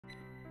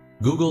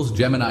Google's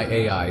Gemini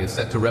AI is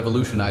set to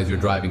revolutionize your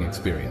driving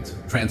experience,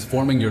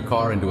 transforming your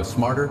car into a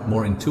smarter,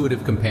 more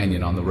intuitive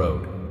companion on the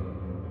road.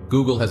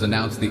 Google has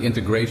announced the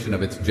integration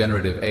of its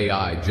generative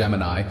AI,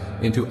 Gemini,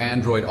 into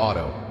Android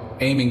Auto,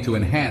 aiming to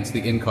enhance the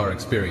in-car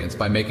experience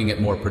by making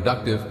it more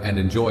productive and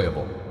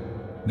enjoyable.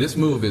 This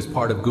move is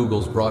part of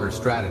Google's broader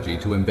strategy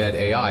to embed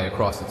AI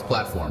across its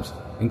platforms,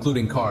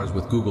 including cars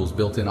with Google's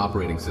built-in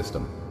operating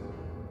system.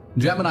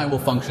 Gemini will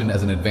function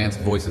as an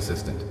advanced voice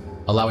assistant,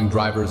 allowing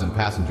drivers and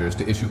passengers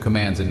to issue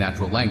commands in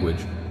natural language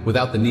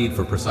without the need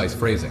for precise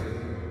phrasing.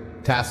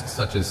 Tasks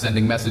such as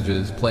sending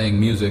messages, playing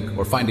music,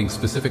 or finding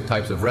specific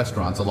types of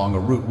restaurants along a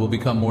route will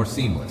become more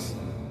seamless.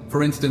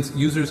 For instance,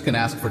 users can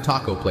ask for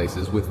taco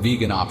places with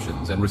vegan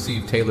options and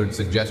receive tailored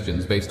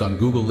suggestions based on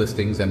Google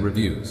listings and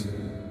reviews.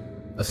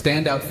 A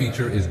standout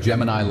feature is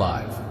Gemini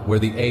Live, where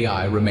the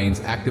AI remains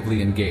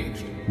actively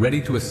engaged,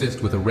 ready to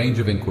assist with a range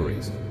of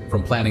inquiries,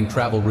 from planning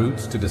travel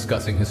routes to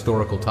discussing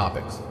historical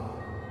topics.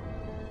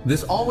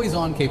 This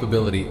always-on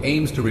capability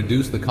aims to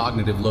reduce the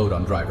cognitive load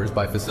on drivers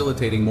by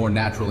facilitating more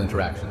natural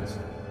interactions.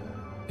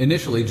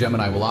 Initially,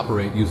 Gemini will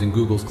operate using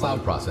Google's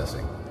cloud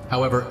processing.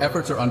 However,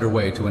 efforts are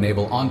underway to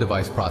enable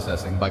on-device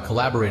processing by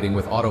collaborating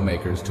with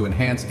automakers to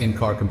enhance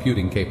in-car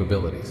computing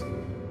capabilities.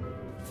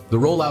 The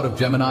rollout of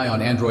Gemini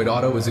on Android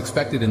Auto is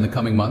expected in the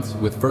coming months,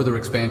 with further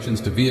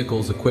expansions to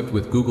vehicles equipped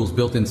with Google's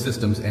built-in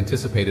systems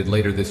anticipated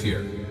later this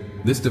year.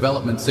 This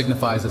development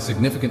signifies a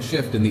significant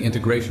shift in the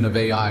integration of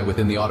AI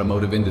within the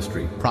automotive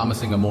industry,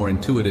 promising a more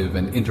intuitive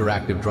and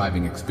interactive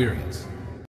driving experience.